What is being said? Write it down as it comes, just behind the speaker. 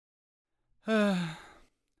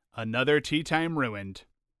Another tea time ruined.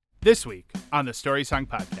 This week on the Story Song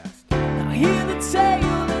Podcast. Now hear the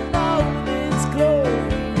tale in all its glory.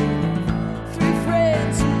 Three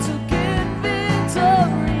friends who took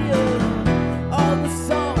inventory of all the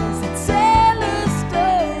songs that tell a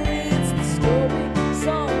story. It's the Story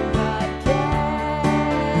Song Podcast.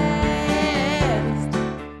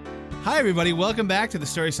 Hi, everybody. Welcome back to the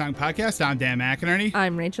Story Song Podcast. I'm Dan McInerney.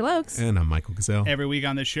 I'm Rachel Oakes. And I'm Michael Gazelle. Every week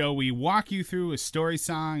on the show, we walk you through a story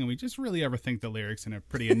song, and we just really overthink the lyrics in a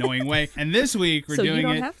pretty annoying way. And this week, we're So doing you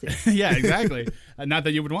don't it. have to. Yeah, exactly. Not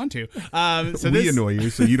that you would want to. We annoy you,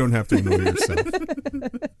 so you don't have to annoy yourself.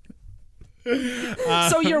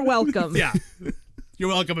 So you're welcome. Yeah. You're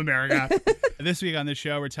welcome, America. This week on the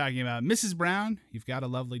show, we're talking about Mrs. Brown, You've Got a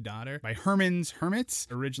Lovely Daughter by Hermits,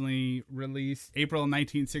 originally released April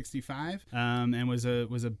 1965, and was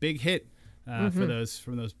a big hit for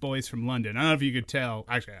those boys from London. I don't know if you could tell.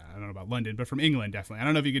 Actually, I don't know about London, but from England, definitely. I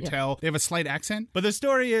don't know if you could tell. They have a slight accent. But the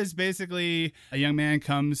story is basically a young man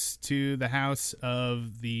comes to the house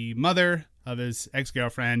of the mother of his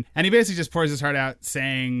ex-girlfriend, and he basically just pours his heart out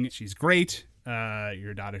saying she's great.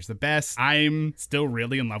 Your daughter's the best. I'm still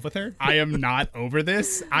really in love with her. I am not over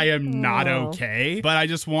this. I am not okay. But I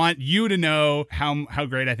just want you to know how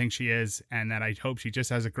great I think she is, and that I hope she just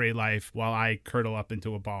has a great life while I curdle up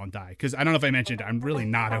into a ball and die. Because I don't know if I mentioned, I'm really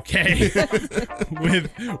not okay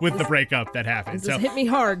with the breakup that happened. This hit me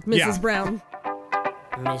hard, Mrs. Brown.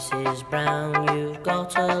 Mrs. Brown, you've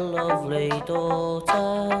got a lovely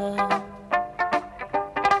daughter.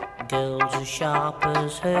 Girls as sharp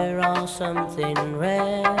as her are something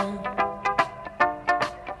rare.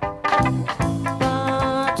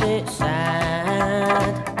 But it's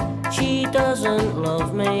sad, she doesn't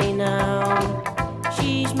love me now.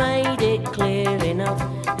 She's made it clear enough,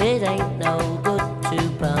 it ain't no good to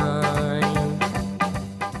buy.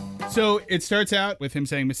 So it starts out with him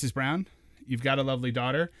saying, Mrs. Brown, you've got a lovely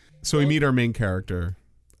daughter. So we meet our main character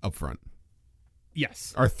up front.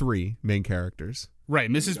 Yes. Our three main characters. Right,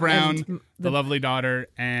 Mrs. Brown, And the lovely daughter,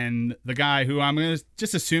 and the guy who I'm going to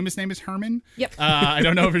just assume his name is Herman. Yep. I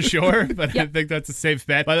don't know for sure, but Yep. I think that's a safe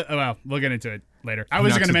bet. But, well, we'll get into it later. I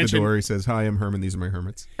was going to mention... the door, he says, "Hi, I'm Herman. These are my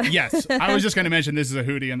hermits." Yes, I was just going to mention this is a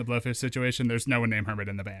Hootie and the Blowfish situation. There's no one named Herman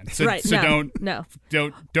in the band. So, Right, so no.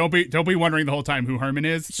 don't be wondering the whole time who Herman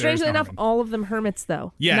is. Strangely enough, all of them hermits,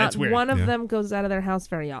 though. Yeah, Not it's weird. one of Yeah. them goes out of their house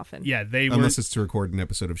very often. Yeah, they Unless it's to record an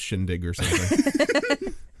episode of Shindig or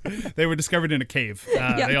something. they were discovered in a cave.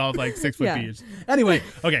 They all have like 6 foot Yeah. each. Anyway,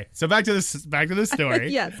 okay, so back to this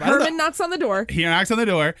story. Yes. Herman knocks on the door. He knocks on the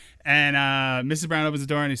door, and Mrs. Brown opens the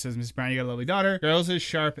door, and he says, "Mrs. Brown, you got a lovely daughter. Girls as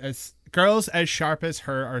sharp as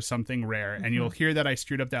her are something rare." And you'll hear that I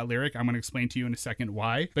screwed up that lyric. I'm going to explain to you in a second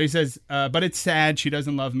why. But he says, "But it's sad. She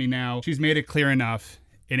doesn't love me now. She's made it clear enough.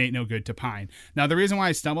 It ain't no good to pine." Now, the reason why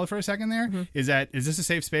I stumbled for a second there is this a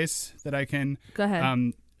safe space that I can Go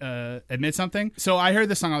ahead. admit something? So I heard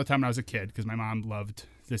this song all the time when I was a kid because my mom loved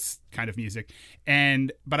this kind of music,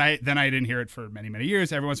 but I didn't hear it for many, many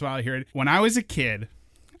years. Every once in a while I hear it. When I was a kid,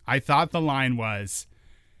 I thought the line was,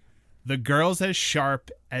 "The girl's as sharp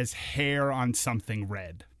as hair on something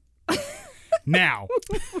red." Now,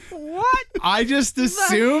 What? I just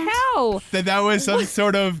assumed hell? that was some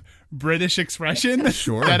sort of British expression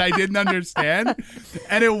Sure. that I didn't understand.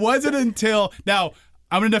 And it wasn't until... Now,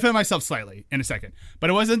 I'm going to defend myself slightly in a second. But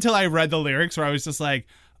it wasn't until I read the lyrics where I was just like,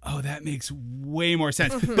 oh, that makes way more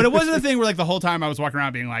sense. But it wasn't a thing where like the whole time I was walking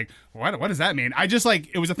around being like, what does that mean? I just like,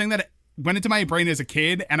 it was a thing that went into my brain as a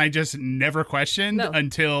kid, and I just never questioned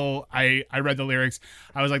until I read the lyrics.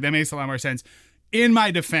 I was like, that makes a lot more sense. In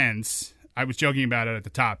my defense, I was joking about it at the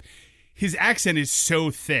top. His accent is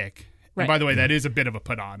so thick. Right. And by the way, that is a bit of a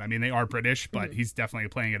put on. I mean, they are British, but he's definitely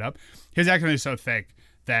playing it up. His accent is so thick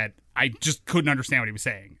that I just couldn't understand what he was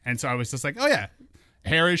saying. And so I was just like, oh yeah,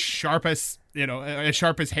 hair as sharp as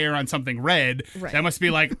hair on something red. Right. That must be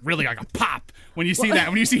like really like a pop when you see that.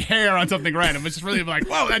 When you see hair on something red, it was just really like,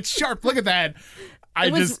 whoa, that's sharp. Look at that.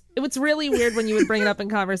 It was really weird when you would bring it up in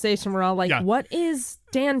conversation. We're all like, what is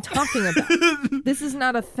Dan talking about? This is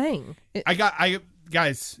not a thing.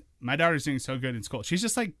 Guys, my daughter's doing so good in school. She's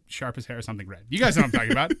just like sharp as hair or something red. You guys know what I'm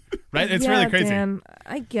talking about, right? It's really crazy. Dan,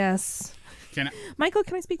 I guess. Michael,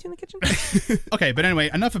 can I speak to you in the kitchen? Okay, but anyway,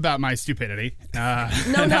 enough about my stupidity.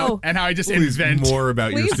 No. And how I just Please invent more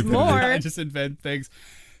about your Please stupidity. more. I just invent things.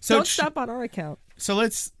 So Don't stop on our account. So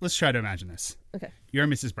let's try to imagine this. Okay. You're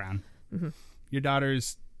Mrs. Brown. Mm-hmm. Your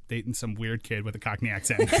daughter's dating some weird kid with a Cockney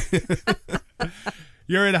accent.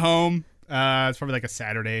 You're at home. It's probably like a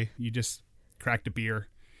Saturday. You just cracked a beer.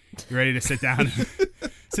 You're ready to sit down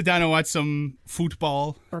sit down and watch some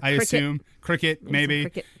football. Or I cricket. assume cricket, maybe.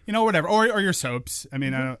 cricket. Whatever, or your soaps. I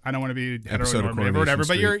mean, I don't want to be Episode of heteronormative or Coronation whatever,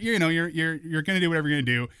 but Street. you're gonna do whatever you're gonna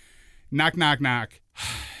do. Knock, knock, knock,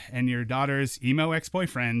 and your daughter's emo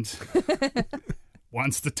ex-boyfriend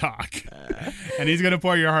wants to talk, and he's gonna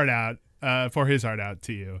pour his heart out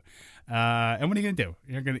to you. And what are you gonna do?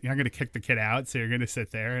 You're gonna kick the kid out, so you're gonna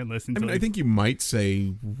sit there and listen to. I think you might say,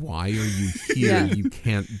 "Why are you here? Yeah. You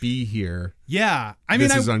can't be here." Yeah,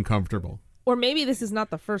 This is uncomfortable. Or maybe this is not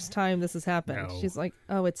the first time this has happened. No. She's like,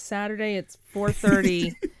 oh, it's Saturday. It's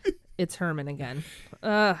 4:30. It's Herman again.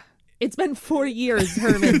 It's been 4 years,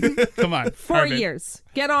 Herman. Come on, 4 Herman. years.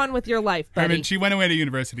 Get on with your life, buddy. Herman, she went away to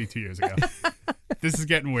university 2 years ago. This is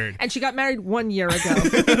getting weird. And she got married 1 year ago.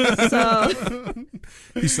 So,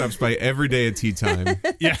 He stops by every day at tea time.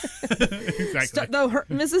 Yeah, exactly. though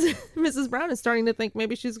Mrs. Brown is starting to think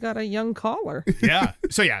maybe she's got a young caller. Yeah.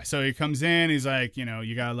 So he comes in. He's like, you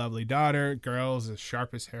got a lovely daughter. Girls as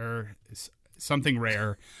sharp as hair is something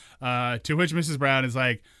rare. To which Mrs. Brown is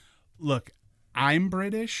like, look, I'm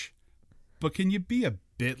British, but can you be a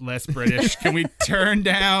bit less British? Can we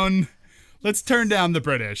let's turn down the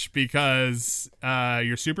British because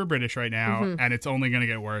you're super British right now, and it's only going to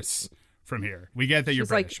get worse from here. We get that you're She's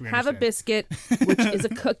British. like, We have a understand. biscuit, which is a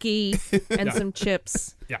cookie, and some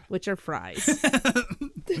chips, Yeah. which are fries.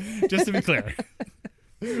 Just to be clear.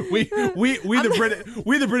 We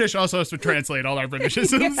the British also have to translate all our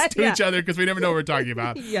Britishisms to each other because we never know what we're talking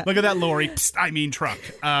about. Yeah. Look at that lorry. Psst, I mean truck.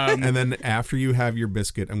 And then after you have your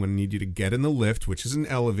biscuit, I'm going to need you to get in the lift, which is an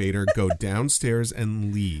elevator, go downstairs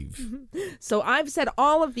and leave. So I've said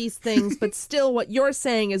all of these things, but still what you're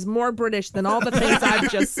saying is more British than all the things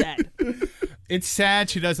I've just said. It's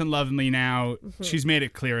sad she doesn't love me now. She's made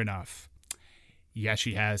it clear enough. Yeah,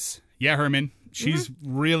 she has. Yeah, Herman. She's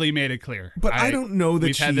really made it clear. But I don't know that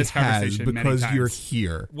we've she had this has conversation many because times. you're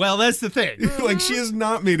here. Well, that's the thing. Like, she has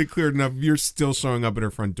not made it clear enough. You're still showing up at her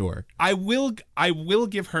front door. I will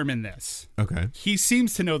give Herman this. Okay. He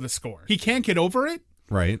seems to know the score. He can't get over it.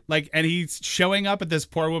 Right. Like, and he's showing up at this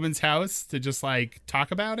poor woman's house to just like talk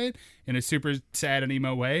about it in a super sad and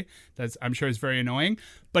emo way. That's, I'm sure, is very annoying.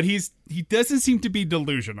 But he doesn't seem to be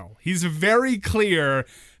delusional. He's very clear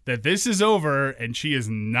that this is over and she is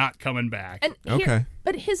not coming back. And Okay.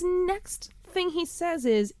 But his next thing he says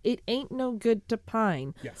is, "It ain't no good to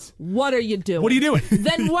pine." Yes. What are you doing? What are you doing?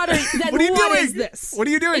 Then what are you doing? is this? What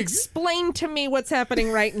are you doing? Explain to me what's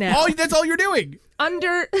happening right now. That's all you're doing. In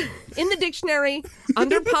the dictionary,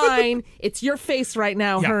 under pine, it's your face right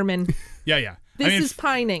now, Yeah. Herman. Yeah. This is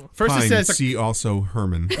pining. First Fine. it says See also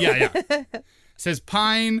Herman. Yeah. It says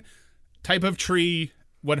pine, type of tree,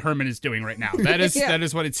 what Herman is doing right now. That is Yeah. that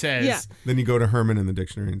is what it says. Yeah. Then you go to Herman in the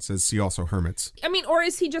dictionary and it says see also Hermits. I mean, or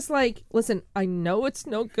is he just like, listen, I know it's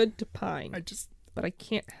no good to pine, but I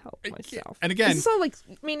can't help myself. And again- is this all like,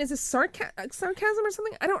 I mean, is this sarcasm or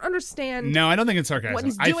something? I don't understand. No, I don't think it's sarcasm. What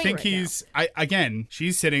he's I doing think right he's again,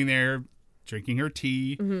 she's sitting there drinking her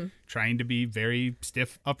tea, Mm-hmm. trying to be very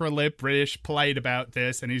stiff upper lip, British, polite about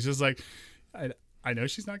this, and he's just like, I know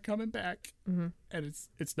she's not coming back, Mm-hmm. and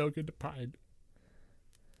it's no good to pine.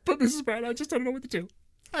 But Mrs. Brown, I just don't know what to do.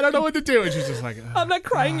 I don't know what to do. And she's just like, I'm not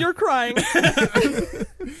crying, you're crying.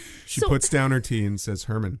 She puts down her tea and says,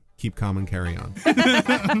 Herman, keep calm and carry on.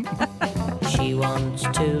 She wants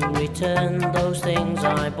to return those things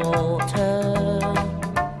I bought her.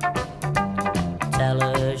 Tell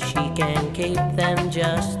her she can keep them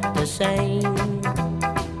just the same.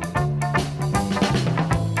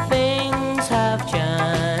 Things have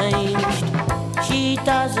changed. She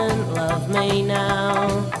doesn't love me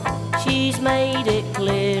now. She's made it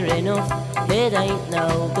clear enough. It ain't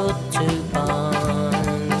no good to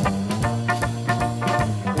pine.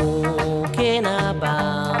 Walking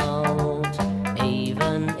about,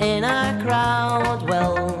 even in a crowd,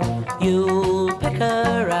 well, you'll pick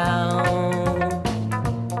her out.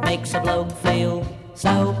 Makes a bloke feel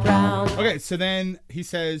so proud. okay, so then he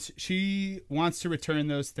says she wants to return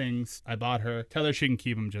those things I bought her. Tell her she can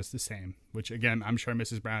keep them just the same. Which again, I'm sure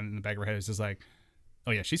Mrs. Brown in the back of her head is just like,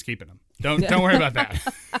 oh yeah, she's keeping them. Don't worry about that.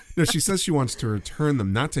 No, she says she wants to return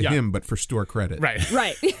them, not to Yeah. him, but for store credit. Right.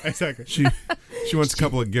 Right. Exactly. She wants a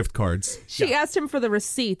couple of gift cards. She asked him for the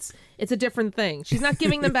receipts. It's a different thing. She's not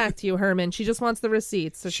giving them back to you, Herman. She just wants the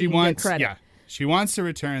receipts so she can wants get credit. Yeah. She wants to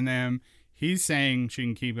return them. He's saying she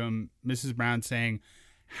can keep them. Mrs. Brown saying,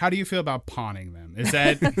 how do you feel about pawning them? Is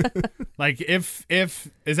that like if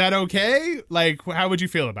is that okay? Like how would you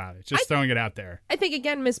feel about it? Just throwing it out there. I think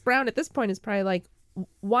again, Miss Brown at this point is probably like,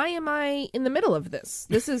 why am I in the middle of this?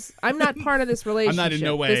 I'm not part of this relationship. I'm not in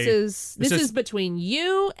no way. This is between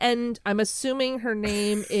you and I'm assuming her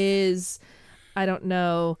name is I don't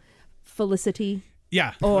know, Felicity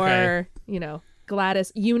Yeah. or, okay.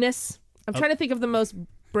 Gladys, Eunice. I'm trying to think of the most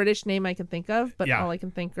British name I can think of, but Yeah. all I can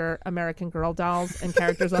think are American Girl dolls and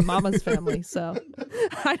characters on Mama's Family. So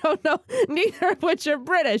I don't know, neither of which are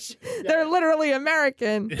British. They're literally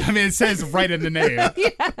American. I mean, it says right in the name.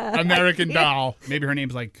 American Doll. Maybe her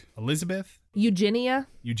name's like Elizabeth? Eugenia.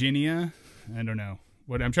 I don't know.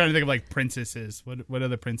 What I'm trying to think of like princesses. What are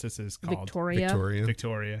the princesses called? Victoria.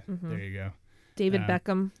 Victoria. There you go. David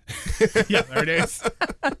Beckham. Yeah, there it is.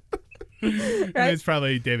 Right? It's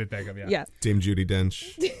probably David Beckham, yeah. Yeah. Dame Judi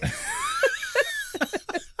Dench.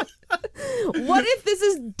 What if this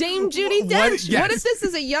is Dame Judi Dench? Yes. What if this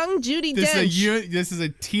is a young Judi This Dench? this is a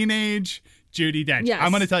teenage Judi Dench. Yes.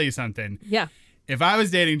 I'm going to tell you something. Yeah. If I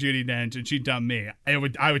was dating Judi Dench and she dumped me, I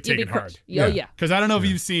would take it hard. Oh, yeah. Because I don't know if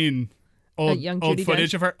you've seen old young old Judi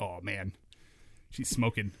footage Dench? of her. Oh, man. She's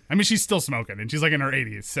smoking. I mean, she's still smoking, and she's like in her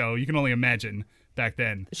 80s, so you can only imagine back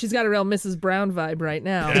then. She's got a real Mrs. Brown vibe right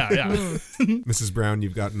now. Yeah. Mrs. Brown,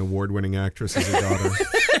 you've got an award-winning actress as your daughter.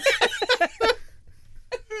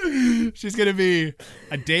 She's going to be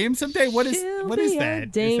a dame someday? What is She'll that? be Is a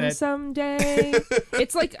Dame that- someday.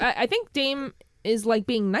 It's like, I think Dame is like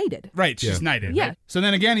being knighted. Right, she's Yeah. knighted. Yeah. Right? So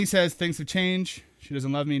then again, he says things have changed. She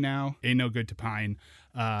doesn't love me now. Ain't no good to pine.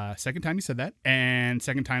 Second time you said that, and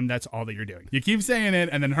second time that's all that you're doing. You keep saying it,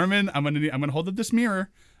 and then Herman, I'm gonna hold up this mirror.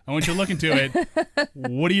 I want you to look into it.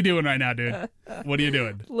 What are you doing right now, dude? What are you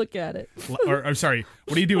doing? Look at it. Or sorry,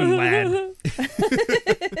 what are you doing, lad?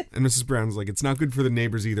 And Mrs. Brown's like, it's not good for the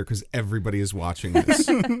neighbors either because everybody is watching this.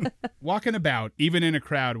 Walking about, even in a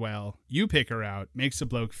crowd, well, you pick her out, makes a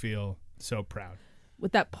bloke feel so proud.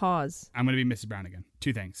 With that pause. I'm gonna be Mrs. Brown again.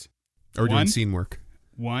 Two things. Or doing One? scene work.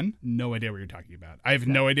 One, no idea what you're talking about. I have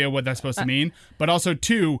no idea what that's supposed to mean. But also,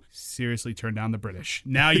 two, seriously turn down the British.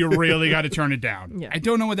 Now you really got to turn it down. Yeah. I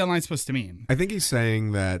don't know what that line's supposed to mean. I think he's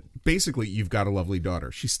saying that basically you've got a lovely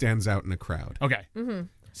daughter. She stands out in a crowd. Okay.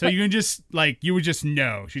 So you can just, you would just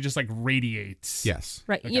know. She just, radiates. Yes.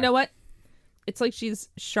 Right. You know what? It's like she's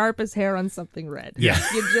sharp as hair on something red. Yeah.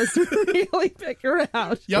 You just really pick her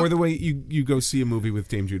out. Yep. Or the way you go see a movie with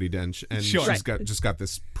Dame Judi Dench and Sure. she's got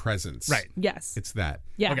this presence. Right. Yes. It's that.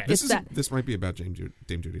 Yeah. Okay. It's that. This might be about Dame Judi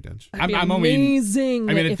Dench. It'd be I'm only-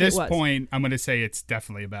 amazing. I mean, if at this it was. point, I'm going to say it's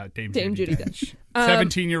definitely about Dame Judi Dench. Dench.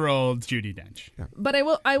 17-year-old Judi Dench. But I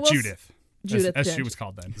will. Judith. Judith As she Dench. was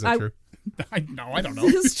called then. Is that I- true? I don't know.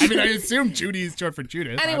 I mean, I assume Judy is short for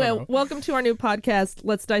Judith. I don't Anyway, know. welcome to our new podcast.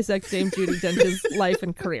 Let's dissect Dame Judi Dench's life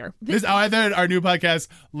and career. I thought our new podcast,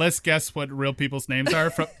 let's guess what real people's names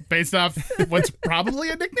are based off what's probably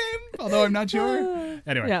a nickname, although I'm not sure.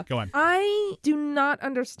 Anyway, Yeah. go on. I do not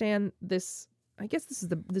understand this. I guess this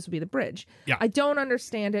would be the bridge. Yeah. I don't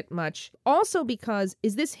understand it much. Also because,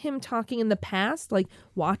 is this him talking in the past? Like,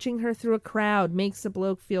 watching her through a crowd makes a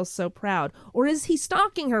bloke feel so proud. Or is he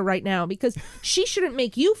stalking her right now? Because she shouldn't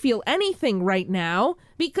make you feel anything right now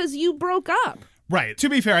because you broke up. Right. To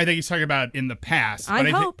be fair, I think he's talking about in the past. I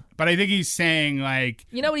but hope. But I think he's saying,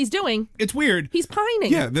 You know what he's doing? it's weird. He's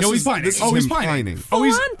pining. Yeah, this No, is he's pining. This is Oh, he's him pining. Full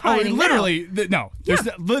on pining now. literally. No.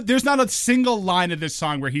 There's not a single line of this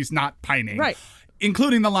song where he's not pining. Right.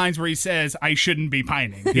 Including the lines where he says, I shouldn't be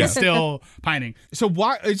pining. He's Yeah. still pining. So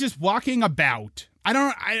it's just walking about.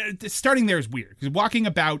 Starting there is weird. Because walking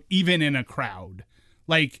about even in a crowd.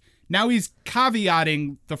 Now he's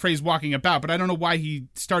caveating the phrase walking about, but I don't know why he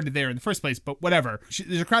started there in the first place, but whatever.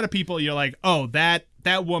 There's a crowd of people, you're like, oh, that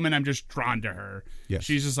woman, I'm just drawn to her. Yes.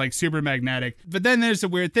 She's just super magnetic. But then there's a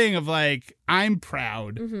weird thing of I'm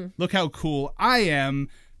proud. Mm-hmm. Look how cool I am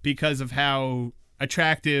because of how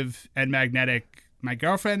attractive and magnetic my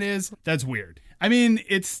girlfriend is. That's weird. I mean,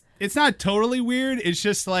 it's not totally weird. It's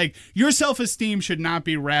just your self-esteem should not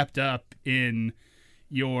be wrapped up in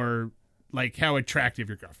your how attractive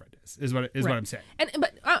your girlfriend is what I'm saying.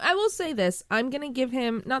 But I will say this. I'm going to give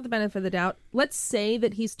him, not the benefit of the doubt, let's say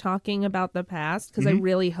that he's talking about the past, because I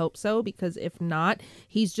really hope so, because if not,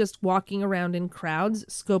 he's just walking around in crowds,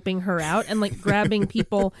 scoping her out, and grabbing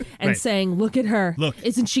people and Right. saying, look at her. Look.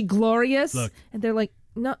 Isn't she glorious? Look. And they're like,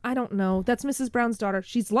 no, I don't know. That's Mrs. Brown's daughter.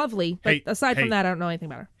 She's lovely. But Hey, aside hey. from that, I don't know anything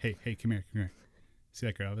about her. Hey, come here. See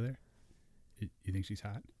that girl over there? You think she's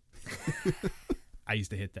hot? I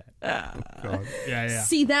used to hit that. God. Yeah.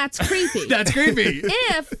 See, that's creepy. That's creepy.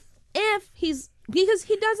 if he's, because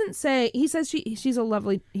he doesn't say, he says she's a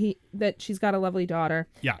lovely, that she's got a lovely daughter.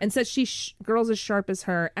 Yeah. And says girls as sharp as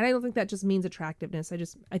her. And I don't think that just means attractiveness.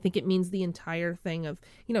 I think it means the entire thing of,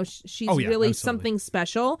 she's Oh, yeah, really absolutely. something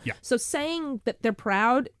special. Yeah. So saying that they're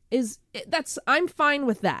proud I'm fine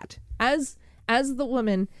with that. As the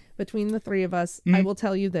woman between the three of us, I will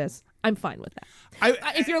tell you this. I'm fine with that.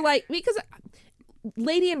 If you're like, because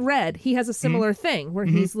Lady in Red, he has a similar thing where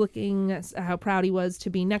he's looking at how proud he was to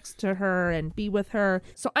be next to her and be with her.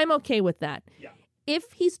 So I'm okay with that. Yeah.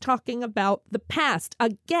 If he's talking about the past,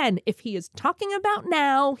 again, if he is talking about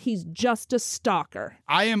now, he's just a stalker.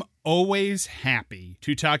 I am always happy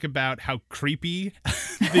to talk about how creepy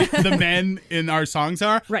the men in our songs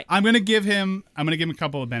are. Right. I'm gonna give him a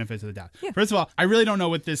couple of benefits of the doubt. Yeah. First of all, I really don't know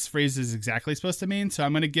what this phrase is exactly supposed to mean, so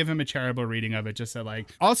I'm gonna give him a charitable reading of it just so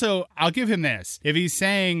like. Also, I'll give him this. If he's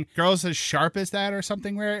saying girls as sharp as that or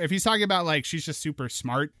something, where if he's talking about like she's just super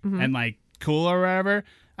smart and like cool or whatever,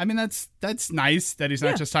 I mean that's nice that he's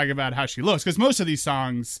not just talking about how she looks, because most of these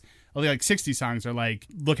songs, like 60 songs, are like,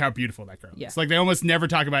 look how beautiful that girl is. Like they almost never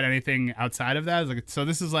talk about anything outside of that. Like, so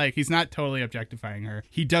this is like, he's not totally objectifying her.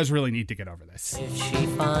 He does really need to get over this. If she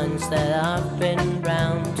finds that I've been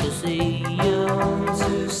round to see you,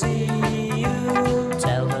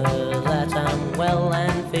 tell her that I'm well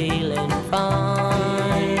and feeling fine.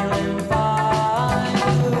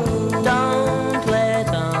 Don't let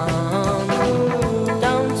on,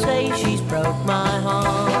 don't say she's broke my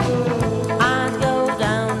heart. I'd go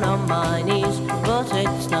down on my knees, but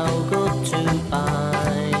it's no good to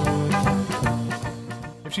pine.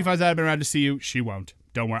 If she finds out I've been around to see you, she won't.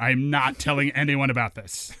 Don't worry. I'm not telling anyone about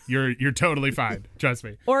this. You're totally fine. Trust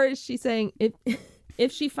me. Or is she saying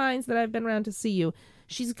if she finds that I've been around to see you,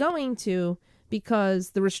 she's going to,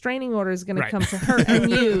 because the restraining order is going to come to her and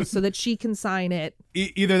you so that she can sign it.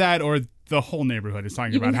 Either that or the whole neighborhood is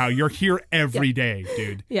talking about how you're here every day,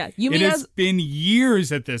 dude. Yeah. It has been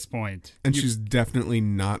years at this point. And she's definitely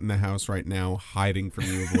not in the house right now hiding from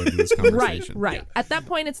you, avoiding this conversation. Right. Yeah. At that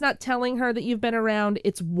point, it's not telling her that you've been around.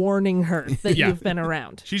 It's warning her that you've been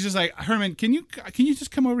around. She's just like, Herman, can you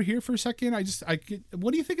just come over here for a second?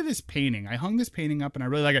 What do you think of this painting? I hung this painting up and I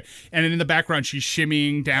really like it. And in the background, she's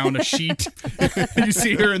shimmying down a sheet. You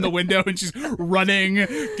see her in the window and she's running,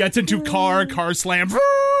 gets into car slams,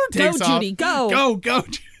 takes go, off. Judy, go. Go.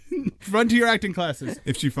 Run to your acting classes.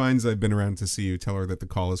 If she finds I've been around to see you, tell her that the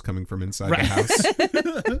call is coming from inside the house.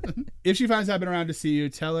 If she finds I've been around to see you,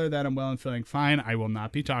 tell her that I'm well and feeling fine. I will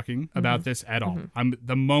not be talking about this at all.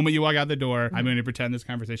 The moment you walk out the door, I'm going to pretend this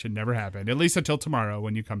conversation never happened, at least until tomorrow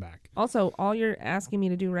when you come back. Also, all you're asking me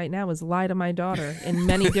to do right now is lie to my daughter in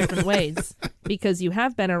many different ways, because you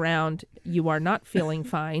have been around. You are not feeling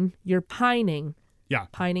fine. You're pining. Yeah.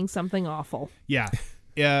 Pining something awful. Yeah.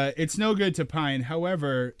 It's no good to pine.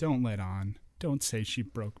 However, don't let on. Don't say she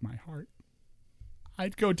broke my heart.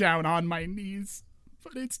 I'd go down on my knees,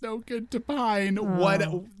 but it's no good to pine.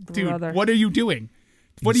 Dude, brother. what are you doing?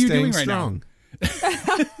 What are you doing right strong. now?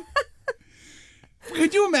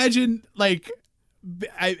 Could you imagine, like,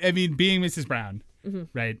 I mean, being Mrs. Brown,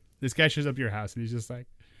 right? This guy shows up to your house and he's just like,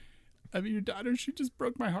 I mean, your daughter, she just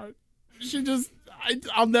broke my heart.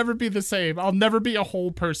 I'll never be the same. I'll never be a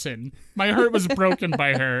whole person. My heart was broken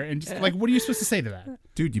by her. And just like, what are you supposed to say to that?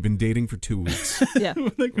 Dude, you've been dating for 2 weeks. Yeah.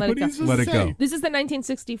 Like, what are you supposed Let to it say? go. This is the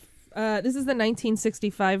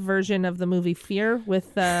 1965 version of the movie Fear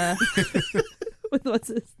with with what's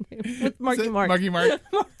his name? With Marky Mark. Marky Mark.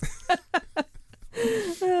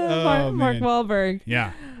 Mark Wahlberg.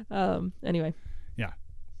 Yeah. Anyway. Yeah.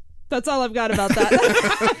 That's all I've got about that.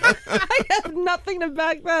 I have nothing to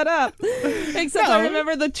back that up. Except I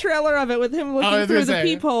remember the trailer of it with him looking through the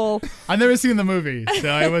peephole. I've never seen the movie, so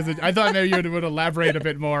I thought maybe you would elaborate a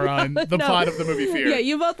bit more on the plot of the movie Fear. Yeah,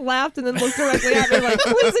 you both laughed and then looked directly at me like,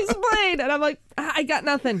 please explain. And I'm like, I got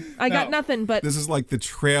nothing. I got nothing, but... This is like the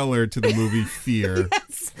trailer to the movie Fear.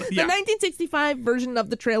 Yes. The 1965 version of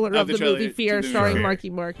the trailer of the movie Fear starring Marky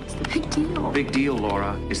Mark. Big deal. Big deal,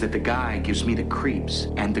 Laura, is that the guy gives me the creeps,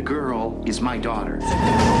 and the girl is my daughter.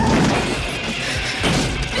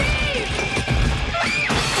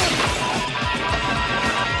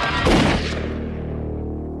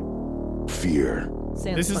 Fear.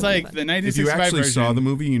 This is like the 1965 If you actually version. saw the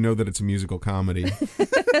movie, you know that it's a musical comedy.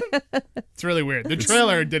 It's really weird. The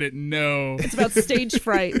trailer didn't know. It's about stage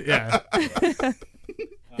fright. Yeah.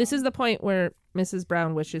 This is the point where Mrs.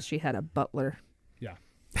 Brown wishes she had a butler.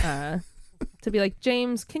 Yeah. To be like,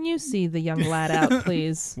 James, can you see the young lad out,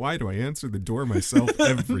 please? Why do I answer the door myself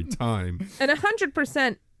every time? And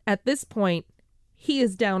 100% at this point, he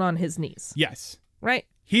is down on his knees. Yes. Right?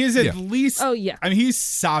 He is at least... Oh, yeah. I mean, he's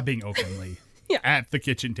sobbing openly Yeah. at the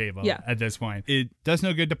kitchen table Yeah. at this point. It does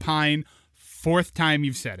no good to pine. Fourth time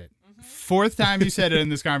you've said it. Fourth time you said it in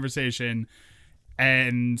this conversation,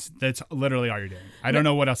 and that's literally all you're doing. I don't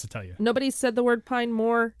know what else to tell you. Nobody's said the word pine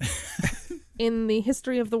more in the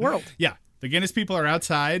history of the world. Yeah. The Guinness people are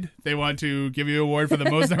outside. They want to give you an award for the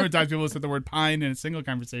most number of times people said the word pine in a single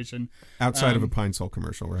conversation. Outside of a Pine Sol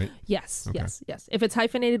commercial, right? Yes, Okay. yes. If it's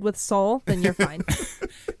hyphenated with soul, then you're fine.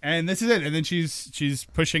 And this is it. And then she's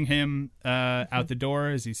pushing him out the door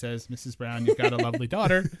as he says, "Mrs. Brown, you've got a lovely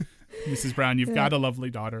daughter. Mrs. Brown, you've got a lovely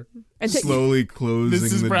daughter. And Slowly closing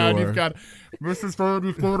Mrs. the Brown, door. Mrs. Brown,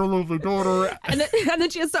 you've got a lovely daughter." And then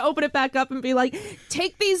she has to open it back up and be like,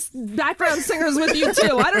 take these background singers with you,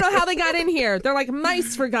 too. I don't know how they got in here. They're like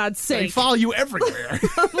mice, for God's They sake. follow you everywhere.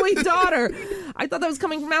 Lovely daughter. I thought that was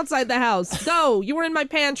coming from outside the house. Go. You were in my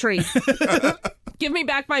pantry. Give me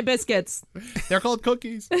back my biscuits. They're called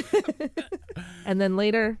cookies. And then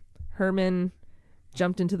later, Herman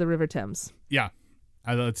jumped into the River Thames. Yeah.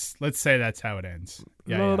 Let's say that's how it ends.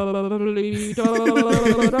 Yeah. We're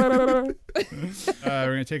We're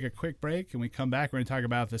going to take a quick break, and we come back. We're going to talk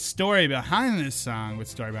about the story behind this song with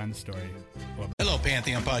Story Behind the Story. Hello,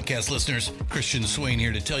 Pantheon Podcast listeners. Christian Swain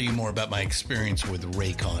here to tell you more about my experience with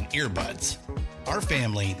Raycon earbuds. Our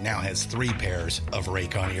family now has 3 pairs of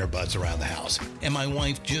Raycon earbuds around the house, and my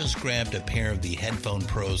wife just grabbed a pair of the Headphone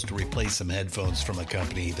Pros to replace some headphones from a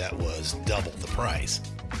company that was double the price.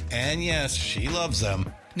 And yes, she loves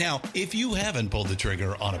them. Now, if you haven't pulled the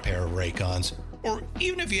trigger on a pair of Raycons, or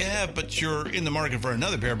even if you have but you're in the market for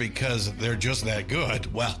another pair because they're just that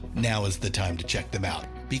good, well, now is the time to check them out,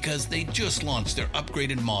 because they just launched their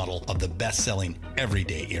upgraded model of the best-selling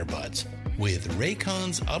everyday earbuds. With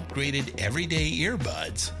Raycon's upgraded everyday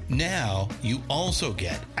earbuds, now you also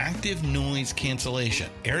get active noise cancellation,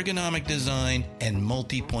 ergonomic design, and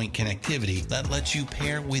multi-point connectivity that lets you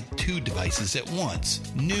pair with 2 devices at once.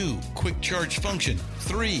 New quick charge function,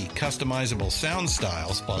 3 customizable sound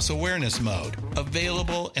styles, plus awareness mode.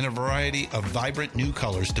 Available in a variety of vibrant new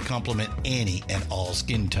colors to complement any and all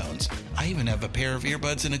skin tones. I even have a pair of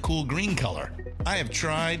earbuds in a cool green color. I have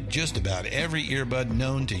tried just about every earbud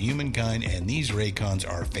known to humankind, and these Raycons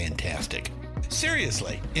are fantastic.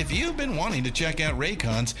 Seriously, if you've been wanting to check out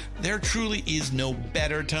Raycons, there truly is no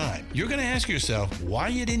better time. You're going to ask yourself why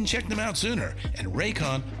you didn't check them out sooner, and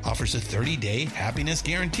Raycon offers a 30-day happiness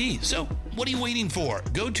guarantee. So what are you waiting for?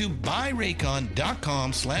 Go to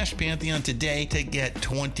buyraycon.com/Pantheon today to get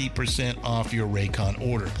 20% off your Raycon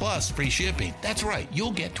order, plus free shipping. That's right,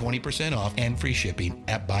 you'll get 20% off and free shipping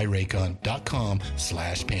at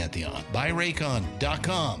buyraycon.com/Pantheon.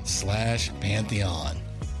 buyraycon.com/Pantheon.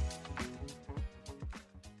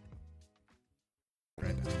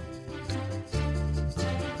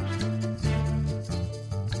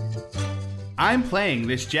 I'm playing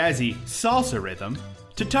this jazzy salsa rhythm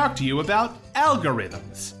to talk to you about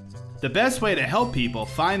algorithms. The best way to help people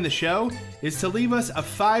find the show is to leave us a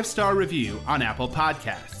 5-star review on Apple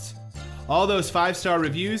Podcasts. All those 5-star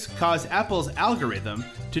reviews cause Apple's algorithm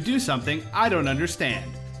to do something I don't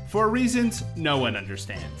understand, for reasons no one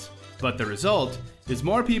understands. But the result is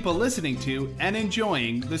more people listening to and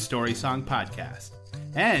enjoying the Story Song Podcast.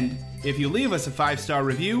 And if you leave us a 5-star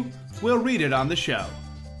review, we'll read it on the show.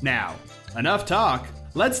 Now, enough talk,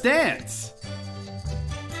 let's dance!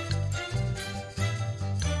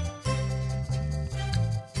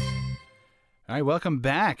 All right, welcome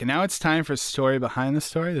back. And now it's time for Story Behind the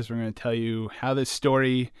Story. This we're going to tell you how this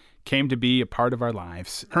story came to be a part of our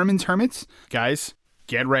lives. Herman's Hermits, guys,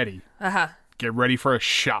 get ready. Uh-huh. Get ready for a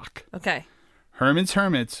shock. Okay. Herman's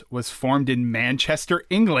Hermits was formed in Manchester,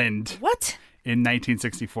 England. What? In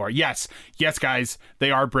 1964. Yes, guys,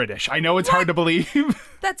 they are British. I know it's hard to believe.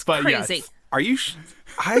 That's but crazy. Yes. Are you?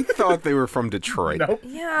 I thought they were from Detroit. Nope.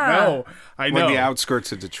 Yeah. No, I know. Like the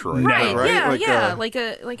outskirts of Detroit. Right. Right? Yeah. Like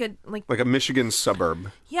Like a Michigan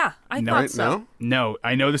suburb. yeah. I No, thought so. No? No,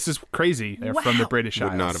 I know this is crazy. They're from the Wow. British Would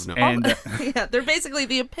Isles. not have known. And Yeah, they're basically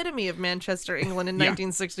the epitome of Manchester, England in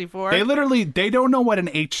 1964. they don't know what an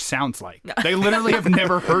H sounds like. They literally have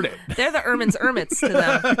never heard it. They're the Hermits to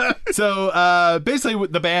them. So basically,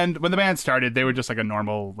 when the band started, they were just like a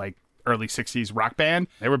normal early 60s rock band.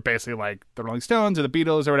 They were basically like the Rolling Stones or the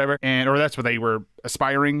Beatles or whatever, or that's what they were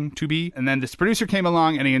aspiring to be. And then this producer came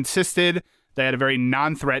along and he insisted they had a very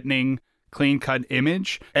non-threatening, clean-cut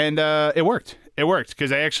image, and it worked. It worked because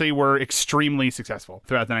they actually were extremely successful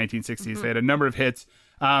throughout the 1960s. They had a number of hits,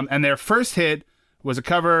 and their first hit was a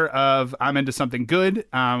cover of I'm Into Something Good,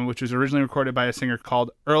 which was originally recorded by a singer called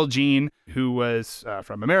Earl Jean, who was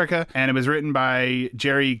from America, and it was written by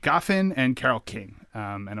Jerry Goffin and Carole King.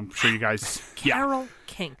 And I'm sure you guys... Carole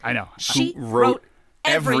King. I know. She Who wrote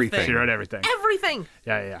everything. She wrote everything. Everything.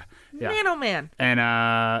 Yeah. Man, oh man.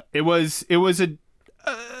 And it was a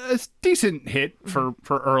decent hit for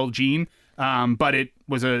Earl Jean, but it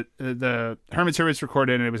was the Hermits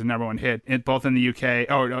recorded, and it was a number 1 hit, both in the UK.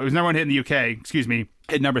 Oh, no, it was number 1 hit in the UK, excuse me,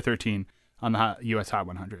 at number 13 on the U.S. Hot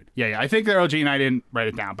 100. Yeah. I think they're OG, and I didn't write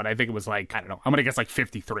it down, but I think it was like, I don't know. I'm going to guess like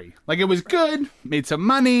 53. Like, it was good, made some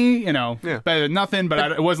money, better than nothing,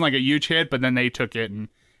 but it wasn't like a huge hit, but then they took it and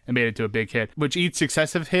made it to a big hit, which each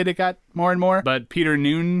successive hit, it got more and more. But Peter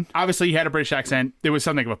Noone, obviously he had a British accent. There was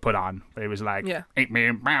something of a put on, but it was like, ain't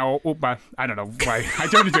me, meow, oopa. I don't know why. I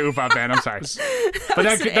turned into Oompa Man, I'm sorry. But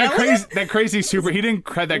that crazy super, he didn't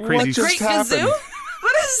cry that crazy. What just happened? Kazoo?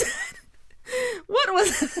 What is that? What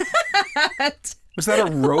was that? Was that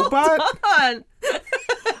a robot? Hold on.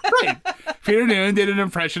 Right. Peter Noone did an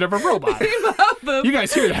impression of a robot. You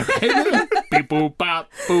guys hear that, right? Beep boop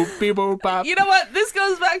bop, boop beep boop bop. You know what? This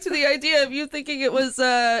goes back to the idea of you thinking it was,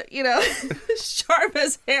 sharp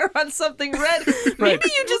as hair on something red. Maybe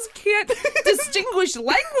you just can't distinguish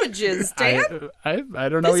languages, Dan. I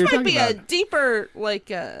don't know what you're talking about. This might be a deeper,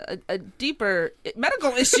 a deeper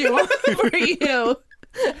medical issue for you.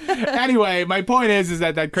 Anyway, my point is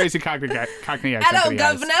that crazy Cockney accent. Hello,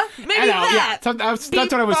 Governor. Maybe Hello, that. yeah. That's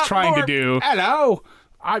what I was trying to do. Hello,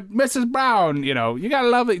 Mrs. Brown. You got a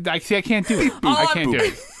lovely. I can't do it. I can't do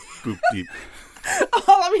it. Boop beep.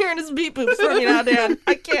 All I'm hearing is beep boops from you now, Dan.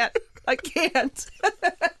 I can't.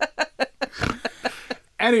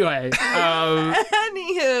 Anyway,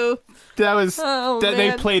 Anywho, that was man.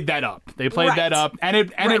 They played that up. They played that up, and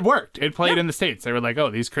it worked. It played in the States. They were like,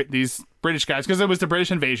 oh, these British guys, because it was the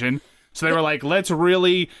British invasion. So they were like, let's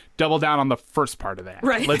really double down on the first part of that.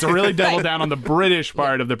 Right. Let's really double down on the British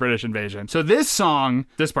part of the British invasion. So this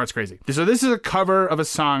part's crazy. So this is a cover of a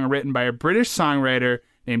song written by a British songwriter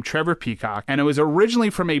named Trevor Peacock, and it was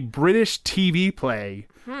originally from a British TV play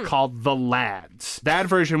called The Lads. That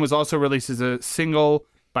version was also released as a single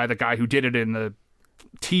by the guy who did it in the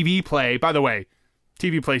TV play. By the way,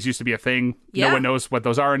 TV plays used to be a thing. Yeah. No one knows what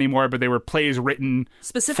those are anymore, but they were plays written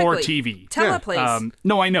specifically for TV. Teleplays.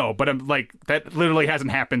 No, I know, but I'm like, that literally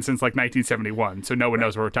hasn't happened since like 1971, so no one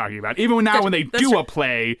knows what we're talking about. Even now, when they do a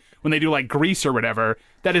play, when they do like Grease or whatever,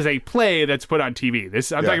 that is a play that's put on TV.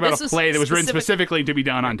 I'm talking about a play that was written specifically to be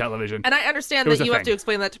done on television. And I understand that you have to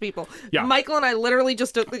explain that to people. Yeah. Michael and I literally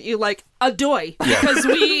just looked at you like, adoy, because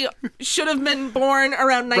we should have been born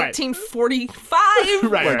around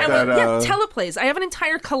 1945. Right. And teleplays. I have an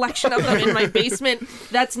entire collection of them in my basement.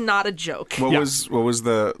 That's not a joke. What was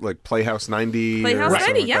the Playhouse 90? Playhouse or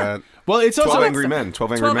something 90, like yeah. that? Well, it's also 12 Angry Men.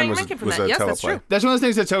 12 Angry Men was a came from that. Yes, teleplay. that's true. That's one of those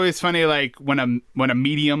things that's always funny, like when a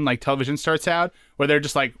medium like television starts out, where they're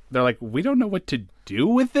like, we don't know what to do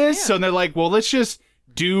with this, so they're like, well, let's just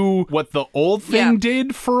do what the old thing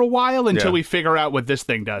did for a while until we figure out what this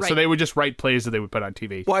thing does. Right. So they would just write plays that they would put on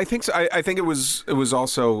TV. Well, I think so. I think it was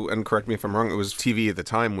also, and correct me if I'm wrong, it was TV at the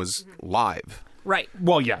time was live. Right.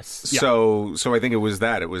 Well, yes. Yeah. So I think it was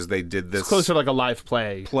that. It was they did this It's closer to like a live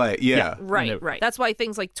play. Yeah. Right. That's why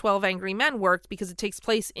things like 12 Angry Men worked, because it takes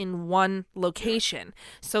place in one location.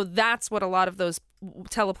 So that's what a lot of those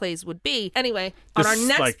teleplays would be. Anyway, on our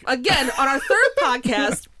third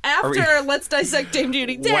podcast, after Let's Dissect Dame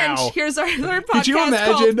Judi Dench, here's our third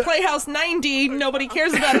podcast called Playhouse 90. Nobody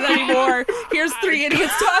cares about it anymore. Here's three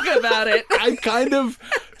idiots talking about it. I kind of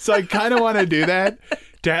want to do that.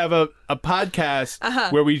 To have a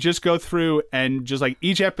podcast where we just go through and just like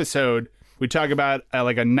each episode we talk about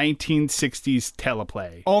like a 1960s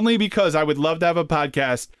teleplay. Only because I would love to have a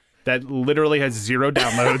podcast that literally has 0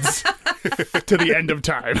 downloads to the end of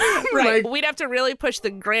time. Right. We'd have to really push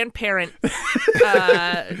the grandparent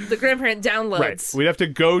downloads. Right. We'd have to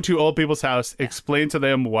go to old people's house, explain to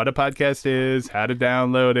them what a podcast is, how to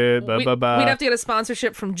download it, blah, blah, blah. We'd have to get a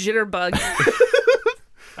sponsorship from Jitterbug.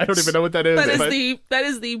 I don't even know what that is. That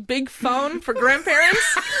is the big phone for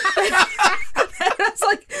grandparents. It has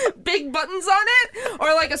like big buttons on it,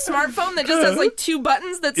 or like a smartphone that just has like 2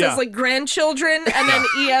 buttons that says like grandchildren and then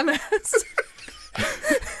EMS.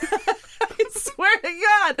 I swear to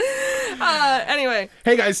God. Anyway.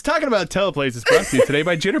 Hey guys, talking about teleplays is brought to you today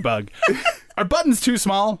by Jitterbug. Are buttons too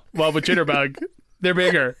small? Well, with Jitterbug, they're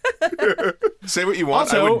bigger. Say what you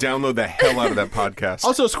want. Also, I would download the hell out of that podcast.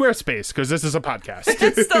 Also, Squarespace, because this is a podcast.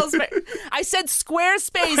 It's still I said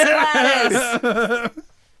Squarespace, Gladys.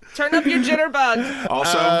 Turn up your Jitterbug.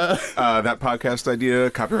 Also, that podcast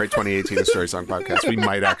idea, copyright 2018, the Story Song Podcast. We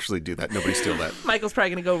might actually do that. Nobody steal that. Michael's probably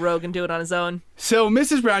going to go rogue and do it on his own. So,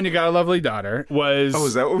 Mrs. Brown, You Got a Lovely Daughter was... Oh,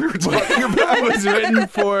 is that what we were talking about? was written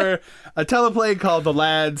for a teleplay called The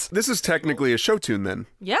Lads. This is technically a show tune, then.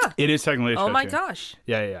 Yeah. It is technically a show Oh, my tune. gosh.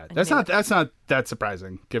 Yeah. That's not that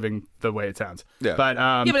surprising, given the way it sounds. Yeah. But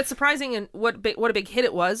yeah, but it's surprising and what a big hit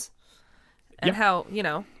it was. and how, you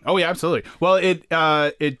know. Oh yeah, absolutely. Well, it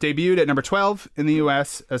debuted at number 12 in the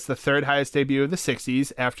U.S. as the third highest debut of the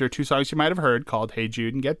 '60s, after two songs you might have heard called "Hey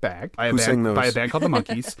Jude" and "Get Back" by a band called the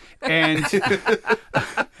Monkees, and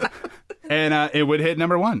it would hit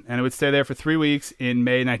number 1, and it would stay there for 3 weeks in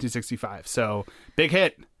May 1965. So big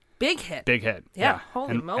hit. Big hit. Big hit. Yeah.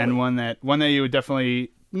 Holy moly. And one that you would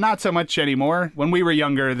definitely. Not so much anymore. When we were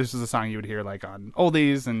younger, this was a song you would hear like on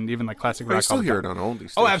oldies and even like classic rock. I still hear it on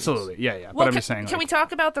oldies stations. Oh, absolutely. Yeah. Well, but I'm just saying. Can we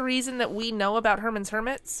talk about the reason that we know about Herman's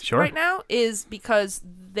Hermits Sure. right now? Is because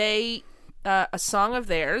they, a song of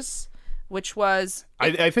theirs, which was...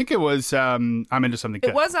 I think it was I'm Into Something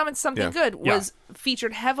Good. It was I'm Into Something Good, Yeah. was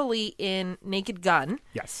featured heavily in Naked Gun.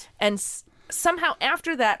 Yes. And somehow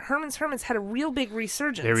after that, Herman's Hermits had a real big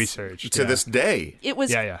resurgence. They resurged. To this day. It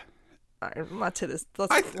was... Yeah. Not to this.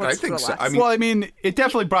 I think so. I mean, Well, I mean, it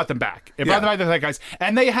definitely brought them back. It brought them back to that guys.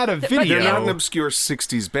 And they had a video. they're not an obscure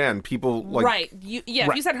 60s band. People like... Right.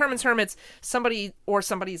 If you said Herman's Hermits, somebody or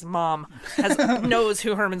somebody's mom knows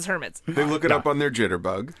who Herman's Hermits. They look it up on their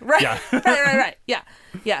jitterbug. Right. Yeah. right.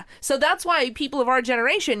 Yeah. So that's why people of our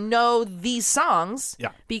generation know these songs.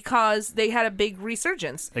 Yeah. Because they had a big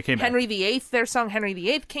resurgence. They came back. Henry VIII, their song Henry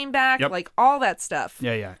VIII came back. Yep. Like all that stuff.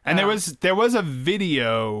 Yeah. And there was a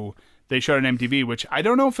video they showed on MTV, which I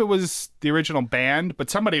don't know if it was the original band, but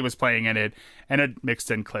somebody was playing in it, and it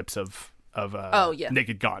mixed in clips of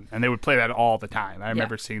Naked Gun, and they would play that all the time. I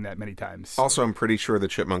remember seeing that many times. Also, I'm pretty sure the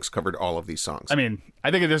Chipmunks covered all of these songs. I mean,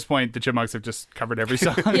 I think at this point, the Chipmunks have just covered every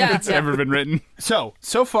song that's ever been written. So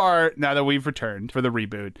far, now that we've returned for the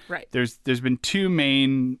reboot, right. there's been two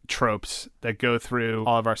main tropes that go through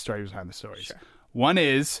all of our stories behind the stories. Sure. One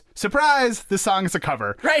is, surprise, the song is a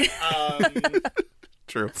cover. Right.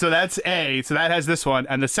 True. So that's A. So that has this one.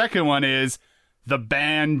 And the second one is the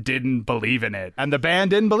band didn't believe in it. And the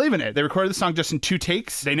band didn't believe in it. They recorded the song just in 2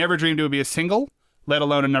 takes. They never dreamed it would be a single, let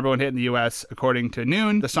alone a number 1 hit in the U.S. According to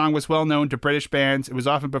Noon, the song was well known to British bands. It was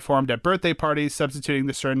often performed at birthday parties, substituting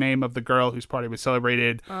the surname of the girl whose party was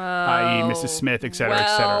celebrated, i.e. Mrs. Smith, etc.,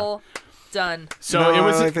 etc. Well done. So it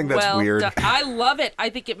was. I think that's weird. Done. I love it. I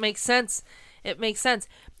think it makes sense. It makes sense.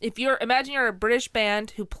 Imagine you're a British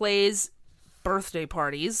band who plays birthday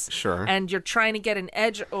parties. Sure. And you're trying to get an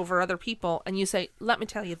edge over other people, and you say, let me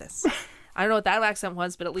tell you this. I don't know what that accent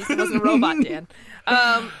was, but at least it wasn't a robot, Dan.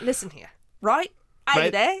 Listen here. Right?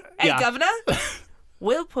 Hey there. Hey, Governor.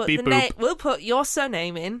 We'll put we'll put your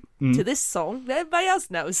surname in to this song that everybody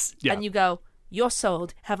else knows. Yeah. And you go, you're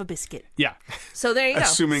sold. Have a biscuit. Yeah. So there you go.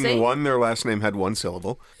 Assuming one, their last name had 1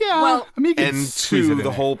 syllable. Yeah. Well, I mean, you can and squeeze 2, it in the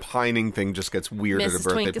there. whole pining thing just gets weird at a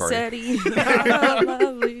birthday party.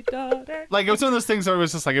 Lovely daughter. Like, it was one of those things where it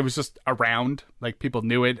was just around. Like, people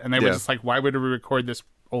knew it, and they were just like, why would we record this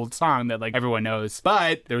old song that, like, everyone knows?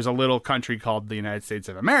 But there was a little country called the United States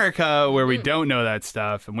of America where we don't know that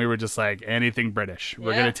stuff, and we were just like, anything British.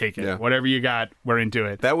 We're going to take it. Yeah. Whatever you got, we're into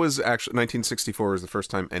it. That was actually 1964 was the first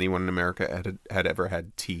time anyone in America had ever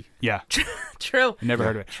had tea. Yeah. True. Never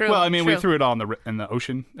heard of it. True. Well, I mean, we True. threw it all in the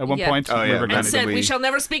ocean at one point. Oh, yeah. And said, we shall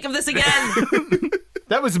never speak of this again.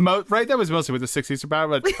 That was right. That was mostly what the '60s were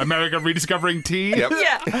about. America rediscovering tea. Yep.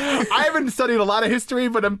 Yeah. I haven't studied a lot of history,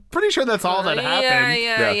 but I'm pretty sure that's all that happened.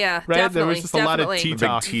 Yeah. Right? Definitely, There was just a lot of tea Big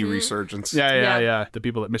talk. tea resurgence. Yeah. The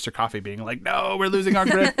people at Mr. Coffee being like, "No, we're losing our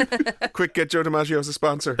grip." Quick, get Joe DiMaggio as a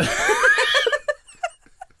sponsor.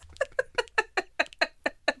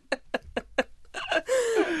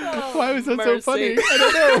 Why was that Mercy. so funny? I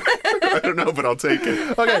don't know. I don't know, but I'll take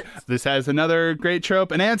it. Okay, this has another great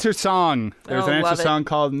trope, an answer song. There's an answer love it. song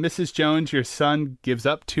called Mrs. Jones, Your Son Gives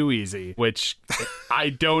Up Too Easy, which I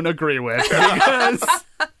don't agree with because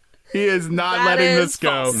he is not That letting is this go.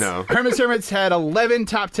 false. No. Hermits had 11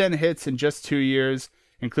 top 10 hits in just 2 years,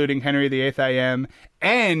 including Henry VIII I Am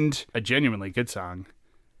and a genuinely good song,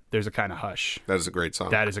 There's a Kind of Hush. That is a great song.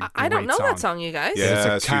 That is a great song. I don't know that song, you guys. Yeah. There's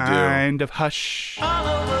Yes, a you do. kind of hush. All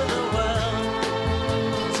over the world,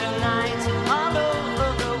 tonight, all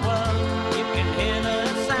over the world, you can hear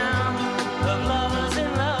the sound of lovers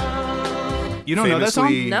in love. You don't know that song?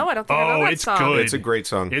 Famously- No, I don't think I know that it's song. good. It's a great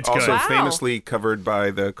song. It's also good. Wow. famously covered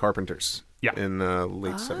by the Carpenters. Yeah. In the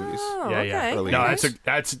late 70s. Oh, Yeah. okay. Early No, eighties.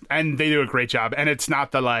 that's and they do a great job, and it's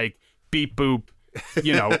not the like beep boop,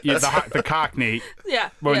 the Cockney Yeah.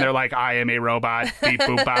 when yeah. they're like, I am a robot, beep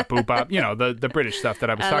boop bop boop bop, the British stuff that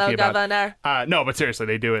I was Hello, talking about. Governor. No, but seriously,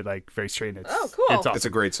 they do it like very straight. It's, Oh, cool. It's awesome. It's a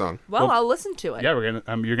great song. Well, I'll listen to it. Yeah,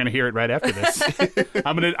 you're gonna hear it right after this.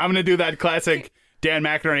 I'm gonna do that classic Dan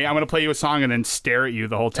McInerney. I'm gonna play you a song and then stare at you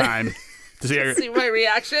the whole time to see. See my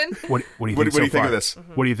reaction? What do you think? What do so you think far? of this?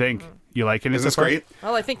 What do you think? You liking it? Isn't this so far? great?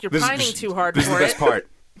 Well, I think you're This is- pining too hard This is for the best it. part.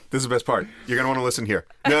 This is the best part. You're going to want to listen here.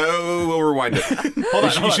 No, we'll rewind it. Hold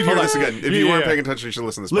on, You should hear this again. If you weren't yeah. paying attention, you should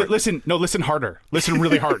listen to this part. Listen harder. Listen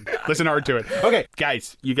really hard. Listen hard to it. Okay,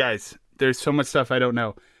 you guys, there's so much stuff I don't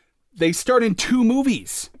know. They starred in 2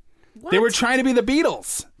 movies. They were trying to be the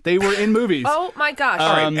Beatles. They were in movies. Oh my gosh.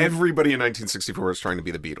 All right, everybody in 1964 was trying to be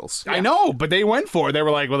the Beatles. I know, but they went for it. They were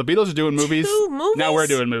like, well, the Beatles are doing movies. 2 movies? Now we're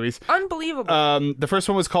doing movies. Unbelievable. The first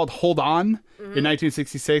one was called Hold On in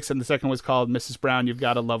 1966, and the second was called Mrs. Brown, You've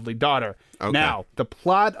Got a Lovely Daughter. Okay. Now, the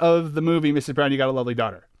plot of the movie Mrs. Brown, You Got a Lovely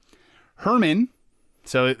Daughter. Herman,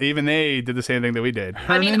 so even they did the same thing that we did.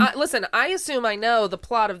 Herman, listen, I assume I know the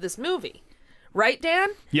plot of this movie. Right, Dan?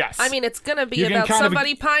 Yes. I mean, it's going to be You can about kind of-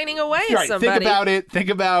 somebody pining away right, at somebody. think about it. Think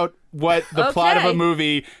about what the plot of a Okay.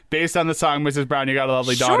 movie based on the song Mrs. Brown, You Got a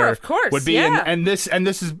Lovely Sure, Daughter of course, would be. yeah. And this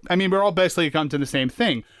is, I mean, we're all basically come to the same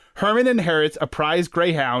thing. Herman inherits a prize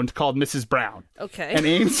greyhound called Mrs. Brown. Okay. And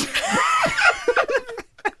aims...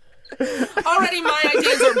 Already my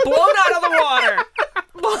ideas are blown out of the water.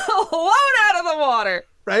 Blown out of the water.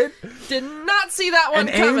 Right? Did not see that one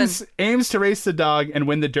And coming. aims to race the dog and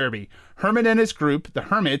win the Derby. Herman and his group, the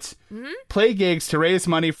Hermits, play gigs to raise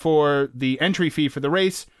money for the entry fee for the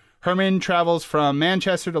race. Herman travels from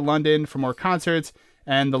Manchester to London for more concerts,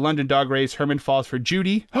 and the London dog race, Herman falls for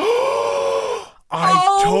Judy.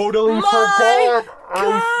 I totally forgot.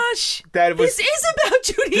 Gosh. That was- This is about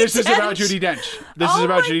Judy This is Dench. about Judi Dench. This is Oh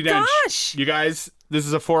about my Judi Dench. gosh. You guys, this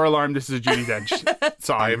is a 4-alarm. This is a Judi Dench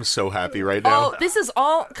song. I am so happy right now. Oh, this has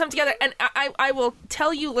all come together. And I will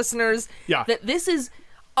tell you, listeners, Yeah. that this is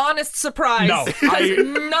honest surprise. No, because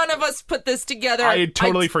none of us put this together. I had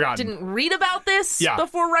totally forgotten. Didn't read about this Yeah.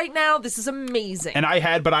 before right now. This is amazing. And I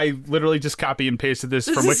had, but I literally just copy and pasted this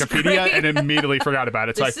from is Wikipedia great. and immediately forgot about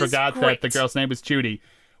it. So This I is forgot that great. the girl's name was Judy.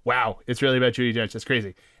 Wow, it's really about Judi Dench. That's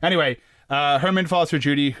crazy. Anyway, Herman falls for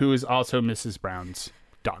Judy, who is also Mrs. Brown's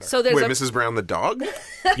daughter. So there's Wait, a. Mrs. Brown the dog?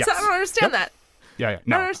 Yes. I don't understand that. Yeah.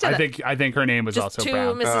 No, don't understand I think her name was Just also 2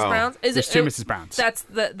 Brown. Mrs. Browns. Is There's it 2 Mrs. Browns.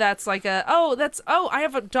 That's like a I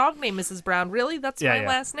have a dog named Mrs. Brown. Really? That's my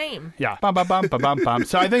last name. Yeah. Bum, bum, bum, bum, bum, bum.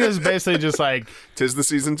 So I think it's basically just like, 'Tis the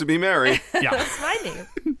season to be merry. yeah, That's my name.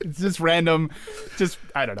 it's just random,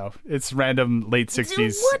 I don't know. It's random late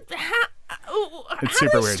 60s. What? How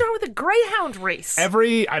super do you weird. start with a greyhound race? I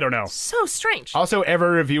don't know. So strange. Also, every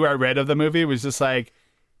review I read of the movie was just like,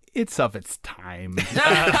 it's of its time.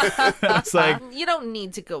 It's like, You don't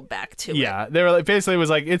need to go back to it. yeah, they were like, basically was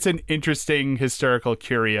like, it's an interesting historical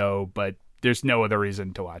curio, but there's no other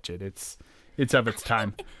reason to watch it. It's of its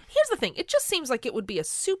time. Here's the thing. It just seems like it would be a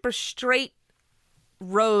super straight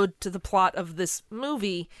road to the plot of this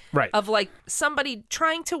movie. Right. Of like somebody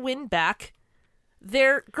trying to win back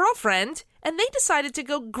their girlfriend, and they decided to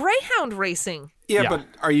go greyhound racing. Yeah, Yeah. but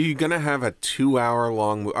are you going to have a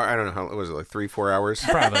 2-hour-long... I don't know, how was it, like 3-4 hours?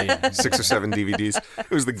 Probably, yeah. 6 or 7 DVDs.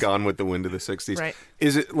 It was the Gone with the Wind of the 60s. Right.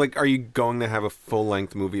 Is it like, are you going to have a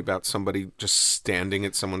full-length movie about somebody just standing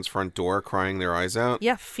at someone's front door crying their eyes out?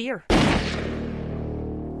 Yeah, fear.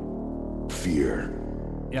 Fear.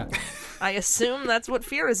 Yeah. I assume that's what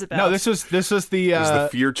fear is about. No, this was the It was the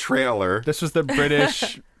Fear trailer. this was the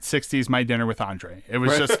British 60s My Dinner with Andre. It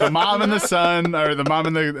was Right. just the mom and the son, or the mom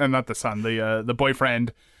and the not the son, the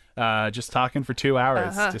boyfriend, just talking for 2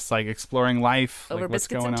 hours, just like exploring life, Over like what's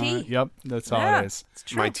biscuits going and on. tea. Yep, that's all Yeah, it is. it's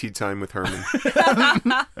true. My tea time with Herman.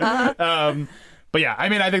 But yeah, I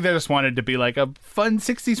mean, I think they just wanted to be like a fun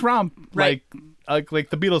 60s romp, Right. like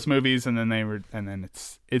the Beatles movies, and then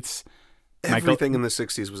it's Michael, Everything in the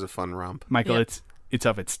 60s was a fun romp. Michael, Yeah. it's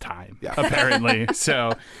of its time, Yeah. apparently.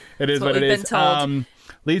 So it is what what it we've is. been told.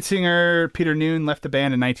 Lead singer Peter Noone left the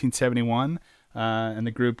band in 1971, and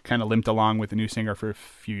the group kind of limped along with a new singer for a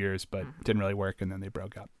few years, but didn't really work, and then they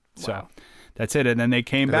broke up. So that's it. And then they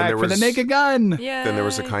came And then back there for the was- Naked Gun. Yeah. Then there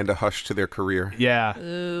was a kind of hush to their career. Yeah.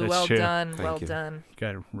 Ooh, that's well true. done. Thank Well you. done.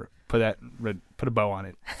 Gotta put a bow on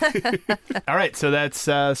it. All right, so that's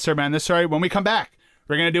Story Behind This Story. When we come back,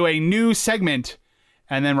 we're gonna do a new segment,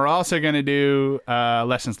 and then we're also gonna do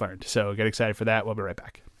lessons learned. So get excited for that. We'll be right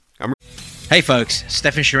back. Hey folks,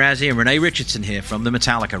 Stefan Shirazi and Renee Richardson here from the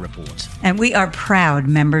Metallica Report. And we are proud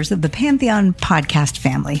members of the Pantheon podcast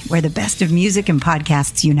family, where the best of music and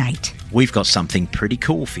podcasts unite. We've got something pretty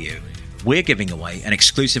cool for you. We're giving away an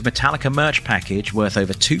exclusive Metallica merch package worth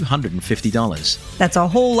over $250. That's a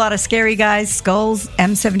whole lot of Scary Guys, Skulls,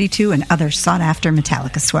 M72, and other sought-after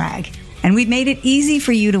Metallica swag. And we've made it easy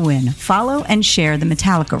for you to win. Follow and share the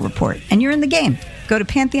Metallica Report, and you're in the game. Go to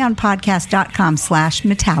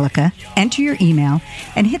pantheonpodcast.com/Metallica, enter your email,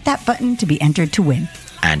 and hit that button to be entered to win.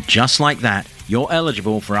 And just like that, you're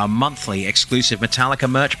eligible for our monthly exclusive Metallica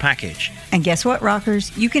merch package. And guess what,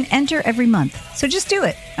 rockers? You can enter every month. So just do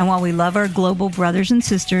it. And while we love our global brothers and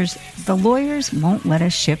sisters, the lawyers won't let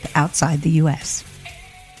us ship outside the U.S.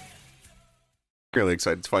 Really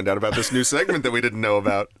excited to find out about this new segment that we didn't know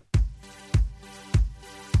about.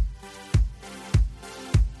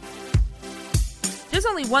 There's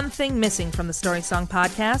only one thing missing from the Story Song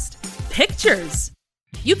podcast: pictures.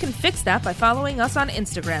 You can fix that by following us on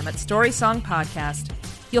Instagram at Story Song Podcast.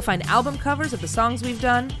 You'll find album covers of the songs we've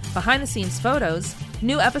done, behind-the-scenes photos,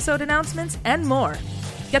 new episode announcements, and more.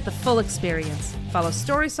 Get the full experience. Follow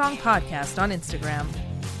Story Song Podcast on Instagram.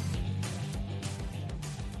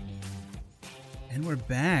 And we're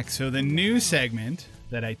back. So the new segment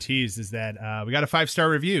that I teased is that we got a 5-star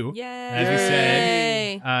review. Yay! As we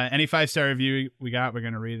said, any 5-star review we got, we're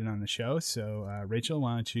going to read it on the show. So Rachel,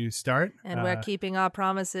 why don't you start? And we're keeping our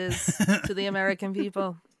promises to the American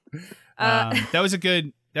people. That was a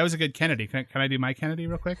good Kennedy. Can I do my Kennedy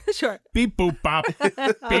real quick? Sure. Beep boop bop. Beep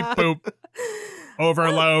boop.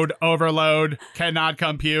 Overload, cannot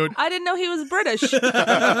compute. I didn't know he was British.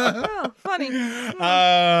 Oh, funny.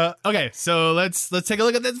 Okay, so let's take a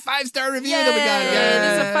look at this 5-star review that we got.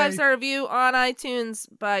 This is a 5-star review on iTunes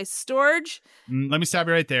by Storage. Let me stop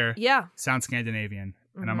you right there. Yeah. Sounds Scandinavian,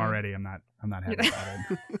 and I'm not happy about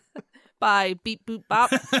it. By Beep Boop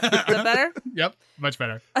Bop. Is that better? Yep, much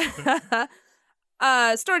better.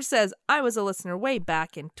 Storage says, I was a listener way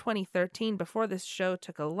back in 2013 before this show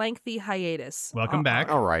took a lengthy hiatus. Welcome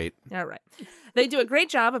back. All right. They do a great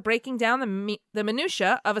job of breaking down the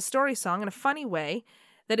minutia of a story song in a funny way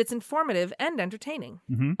that it's informative and entertaining.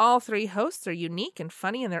 Mm-hmm. All three hosts are unique and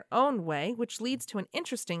funny in their own way, which leads to an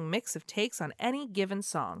interesting mix of takes on any given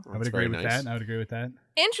song. I would agree with that.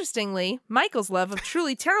 Interestingly, Michael's love of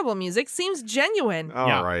truly terrible music seems genuine.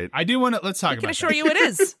 All right. I do want to, let's talk about that. I can assure you it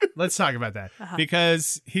is. Let's talk about that.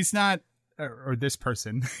 Because he's not, or this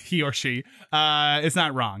person, he or she, is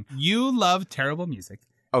not wrong. You love terrible music.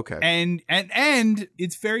 Okay. And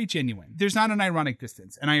it's very genuine. There's not an ironic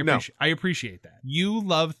distance, and I appreciate that. You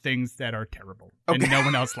love things that are terrible and no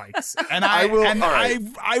one else likes. And I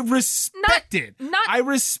respect it. I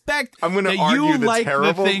respect I'm gonna that argue you the like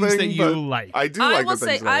terrible the things thing, that you like. I do like the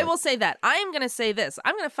things I will say that. I am going to say this.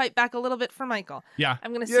 I'm going to fight back a little bit for Michael. Yeah.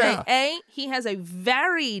 I'm going to say, he has a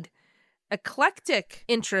varied, eclectic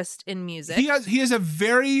interest in music. He has a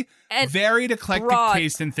very varied, eclectic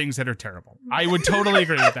taste in things that are terrible. I would totally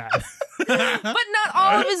agree with that. But not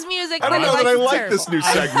all of his music. I don't know that I like this new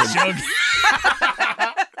segment.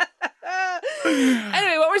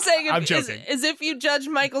 Anyway, what we're saying is if you judge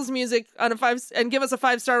Michael's music on and give us a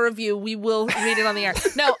 5-star review, we will read it on the air.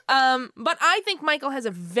 No, but I think Michael has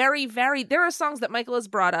a very varied. There are songs that Michael has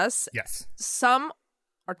brought us. Yes. Some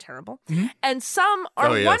are terrible, and some are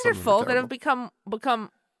wonderful that have become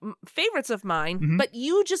favorites of mine. But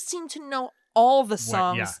you just seem to know all the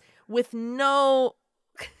songs with no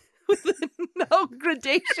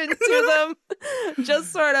gradation to them.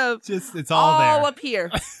 Just sort of, it's all there. up here.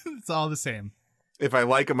 It's all the same. If I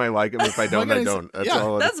like them, I like them. If I don't, I don't.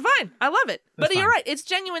 That's fine. I love it. That's but you're right. It's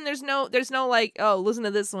genuine. There's no like, oh, listen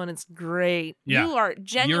to this one. It's great. Yeah. You are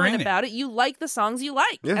genuine about it. You like the songs you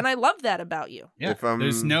like. Yeah. And I love that about you. Yeah.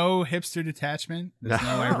 There's no hipster detachment. There's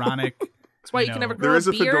no ironic. That's why you can never grow There is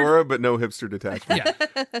a beard. fedora, but no hipster detachment.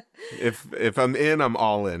 Yeah. If I'm in, I'm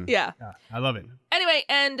all in. Yeah. I love it. Anyway,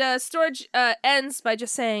 and Storage ends by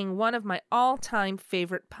just saying one of my all-time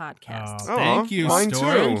favorite podcasts. Oh, thank you, mine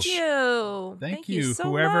Storage. too. Thank you. Thank you, so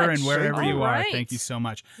whoever much. and wherever you are. Right. Thank you so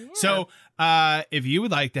much. Yeah. So, if you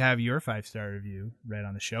would like to have your 5-star review read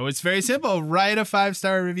on the show, it's very simple. Write a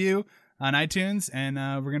 5-star review on iTunes, and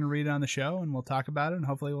we're going to read it on the show, and we'll talk about it, and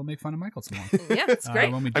hopefully we'll make fun of Michael some more. Yeah, it's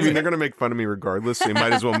great. They're going to make fun of me regardless, so you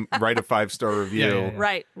might as well write a 5-star review.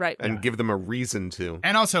 Right. And give them a reason to.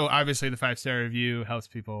 And also, obviously, the 5-star review helps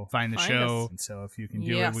people find the show. And so if you can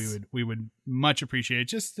do it, we would much appreciate it,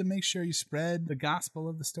 just to make sure you spread the gospel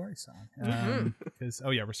of the story song. Because,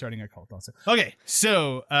 we're starting a cult also. Okay,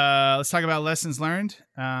 so let's talk about lessons learned.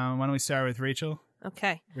 Why don't we start with Rachel?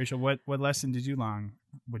 Okay. Rachel, what lesson did you learn?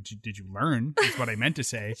 Did you learn? Is what I meant to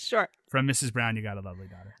say. Sure. From Mrs. Brown, you got a lovely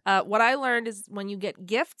daughter. What I learned is when you get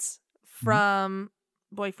gifts from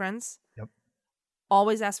boyfriends,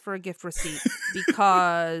 always ask for a gift receipt,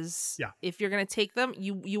 because if you're going to take them,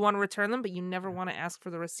 you want to return them, but you never want to ask for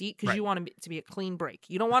the receipt because you want to be a clean break.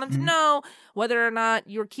 You don't want them to know whether or not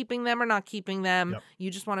you're keeping them or not keeping them.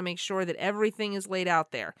 You just want to make sure that everything is laid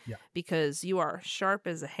out there because you are sharp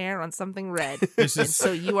as a hair on something red. And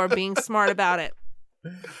so you are being smart about it.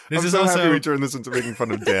 I'm so happy we turned this into making fun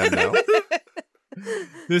of Dan now.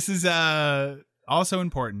 This is Also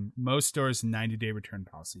important, most stores 90-day return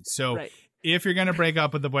policy. So Right. if you're going to break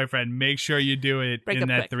up with the boyfriend, make sure you do it Break in up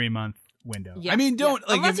that quick. 3-month window. Yeah, I mean, don't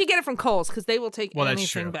like unless if- you get it from Kohl's, because they will take well, that's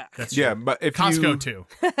anything true. back. That's Yeah, true. but if Costco you, too.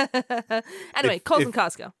 Anyway, Kohl's and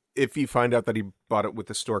Costco. if you find out that he bought it with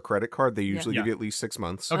the store credit card, they usually Yeah. give you at least 6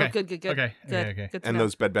 months. Okay. Oh, good. Okay. Good Okay. to And know.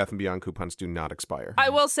 those Bed Bath & Beyond coupons do not expire. I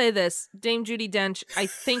will say this, Dame Judi Dench, I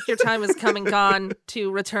think your time has come and gone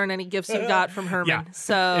to return any gifts you got from Herman. Yeah.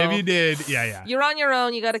 So If you did, yeah. you're on your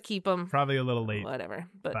own. You got to keep them. Probably a little late. Whatever.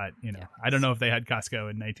 But But, I don't know if they had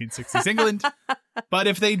Costco in 1960s England. But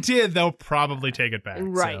if they did, they'll probably take it back.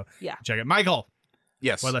 Right, So yeah. check it. Michael,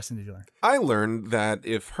 Yes. what lesson did you learn? I learned that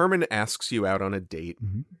if Herman asks you out on a date,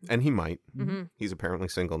 and he might, he's apparently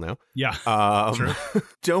single now, Yeah. True.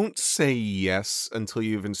 don't say yes until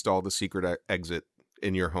you've installed a secret exit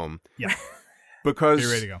in your home. Yeah. Because Be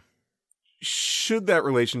ready to go. should that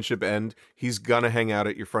relationship end, he's going to hang out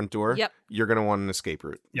at your front door. Yep. You're going to want an escape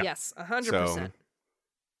route. Yeah. Yes, 100%.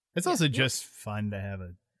 It's also just fun to have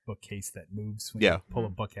a bookcase that moves when Yeah. you pull a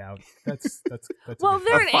book out. That's Well, a good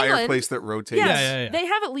they're A in fireplace England. that rotates. Yes, Yeah. they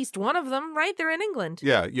have at least one of them, right? They're in England.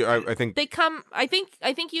 Yeah, I think They come. I think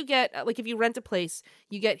you get like if you rent a place,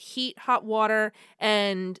 you get heat, hot water,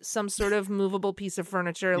 and some sort of movable piece of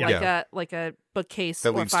furniture, Yeah. like a bookcase That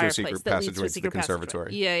or leads to a fireplace secret that leads to passageway a to the secret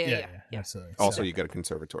conservatory. passageway. Yeah. absolutely. also you get a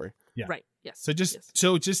conservatory. Yeah. Right. Yes.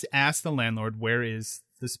 So just ask the landlord, where is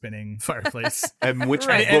the spinning fireplace? And which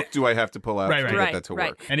Right. book do I have to pull out Right, to right. get Right. that to Right.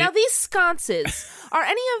 work? And Now it- these sconces are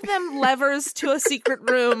any of them levers to a secret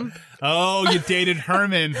room? Oh, you dated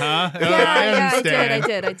Herman, huh? Yeah, I I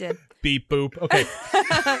understand. did. Beep boop. Okay.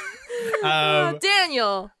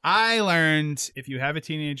 Daniel. I learned if you have a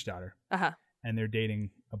teenage daughter Uh-huh. and they're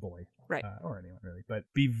dating a boy, Right. or anyone really, but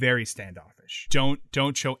be very standoffish. Don't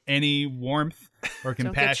show any warmth or get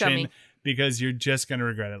compassion chummy. because you're just going to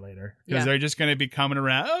regret it later. Because Yeah. they're just going to be coming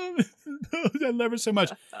around. Oh, I love her so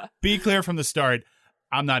much. Be clear from the start.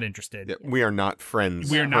 I'm not interested. Yeah, we are not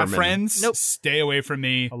friends. We are not Herman. friends. Nope. Stay away from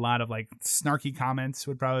me. A lot of like snarky comments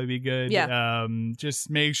would probably be good. Yeah. Just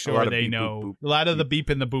make lot sure of they beep, know boop, boop. a lot of the beep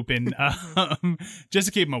and the booping. Just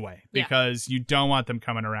to keep them away Yeah. because you don't want them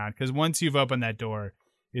coming around. Because once you've opened that door,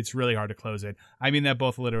 it's really hard to close it. I mean that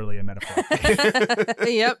both literally and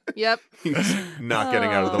metaphorically. Yep. He's not getting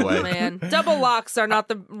out of the way. Oh, man. Double locks are not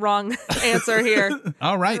the wrong answer here.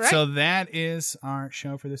 All right, All right. so that is our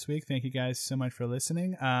show for this week. Thank you guys so much for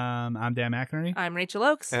listening. I'm Dan McInerney. I'm Rachel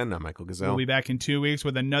Oakes. And I'm Michael Gazelle. We'll be back in 2 weeks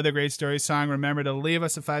with another great story song. Remember to leave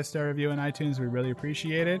us a 5-star review on iTunes. We really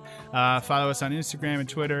appreciate it. Follow us on Instagram and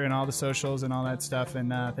Twitter and all the socials and all that stuff. And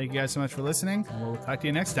thank you guys so much for listening. And we'll talk to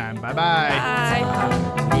you next time. Bye-bye.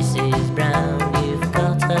 Bye. Mrs. Brown, you've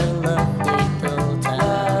got a lovely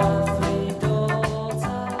daughter.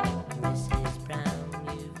 Mrs.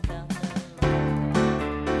 Brown, you've got a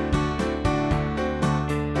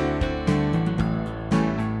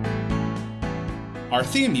Our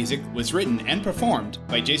theme music was written and performed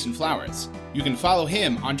by Jason Flowers. You can follow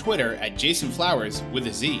him on Twitter at Jason Flowers with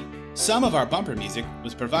a Z. Some of our bumper music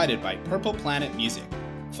was provided by Purple Planet Music.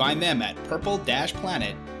 Find them at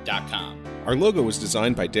purple-planet.com. Our logo was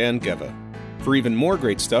designed by Dan Geva. For even more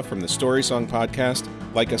great stuff from the Story Song Podcast,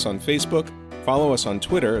 like us on Facebook, follow us on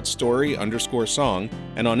Twitter at story_song,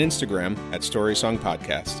 and on Instagram at Story Song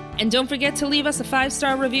Podcast. And don't forget to leave us a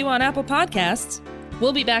 5-star review on Apple Podcasts.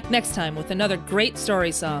 We'll be back next time with another great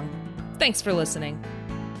story song. Thanks for listening.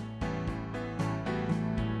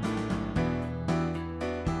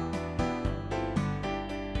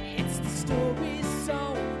 It's the Story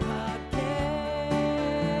Song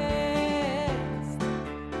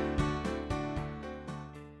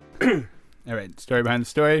Podcast. All right, story behind the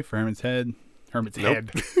story for Herman's head. Hermit's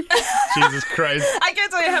head. Jesus Christ. I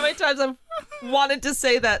can't tell you how many times I've wanted to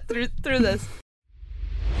say that through this.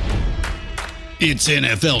 It's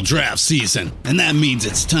NFL draft season, and that means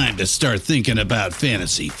it's time to start thinking about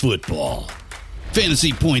fantasy football.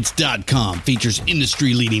 FantasyPoints.com features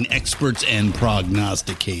industry-leading experts and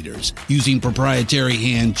prognosticators using proprietary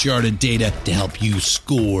hand-charted data to help you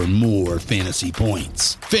score more fantasy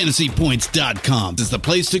points. FantasyPoints.com is the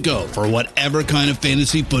place to go for whatever kind of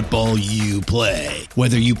fantasy football you play.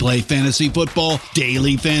 Whether you play fantasy football,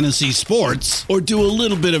 daily fantasy sports, or do a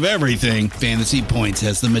little bit of everything, Fantasy Points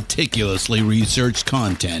has the meticulously researched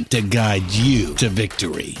content to guide you to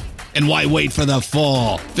victory. And why wait for the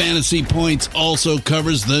fall? Fantasy Points also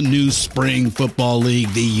covers the new spring football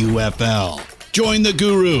league, the UFL. Join the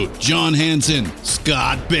guru, John Hansen,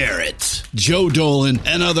 Scott Barrett, Joe Dolan,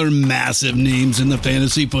 and other massive names in the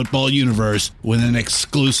fantasy football universe with an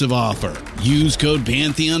exclusive offer. Use code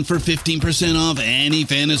Pantheon for 15% off any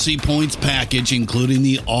Fantasy Points package, including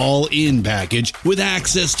the all-in package, with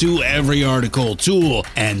access to every article, tool,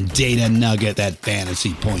 and data nugget that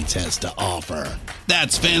Fantasy Points has to offer.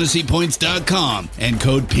 That's fantasypoints.com and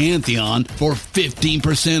code Pantheon for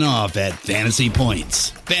 15% off at Fantasy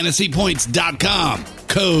Points. Fantasypoints.com,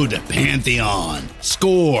 code Pantheon.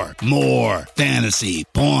 Score more fantasy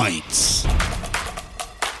points.